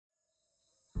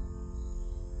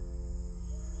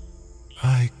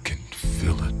I can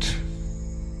feel it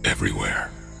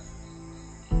everywhere.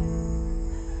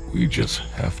 We just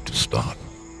have to stop.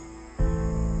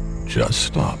 Just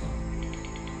stop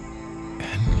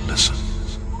and listen.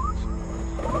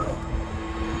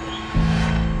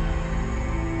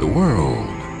 The world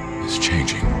is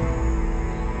changing.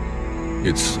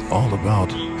 It's all about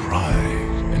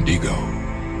pride and ego.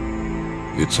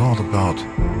 It's all about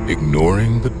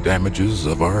ignoring the damages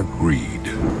of our greed.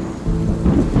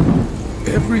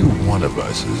 Every one of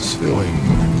us is feeling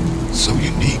so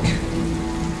unique,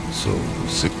 so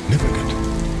significant.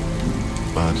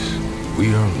 But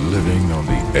we are living on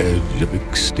the edge of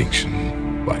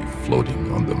extinction by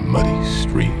floating on the muddy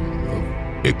stream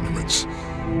of ignorance.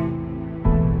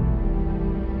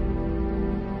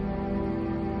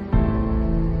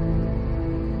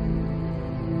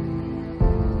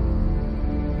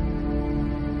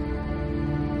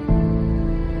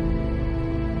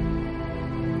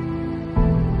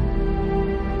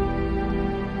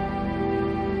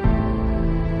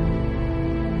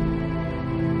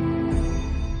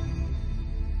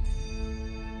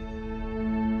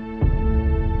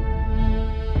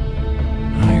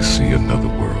 I see another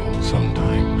world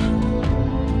sometimes.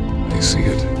 I see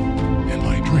it in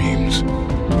my dreams.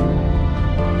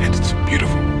 And it's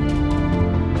beautiful.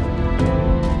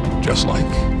 Just like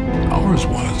ours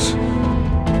was.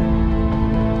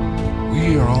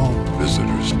 We are all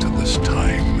visitors to this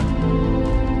time.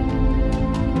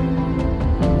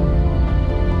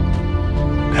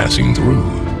 Passing through.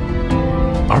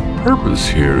 Our purpose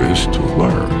here is to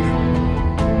learn.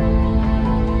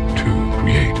 To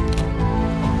create.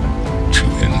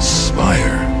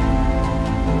 Inspire.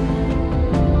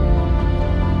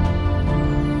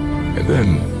 And then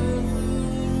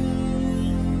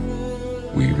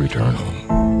we return home.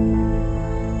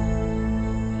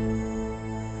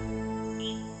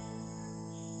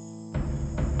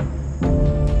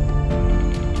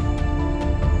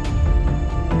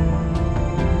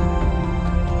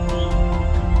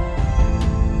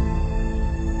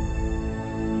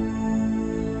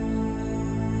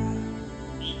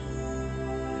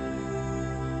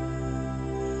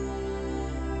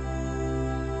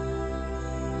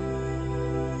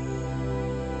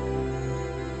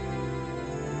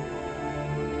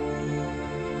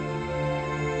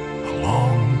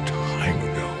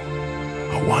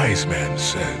 Wise man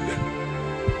said,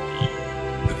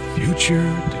 the future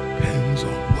depends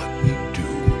on what we do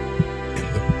in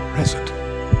the present.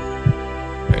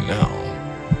 And now,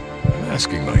 I'm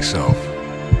asking myself,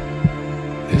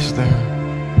 is there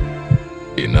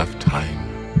enough time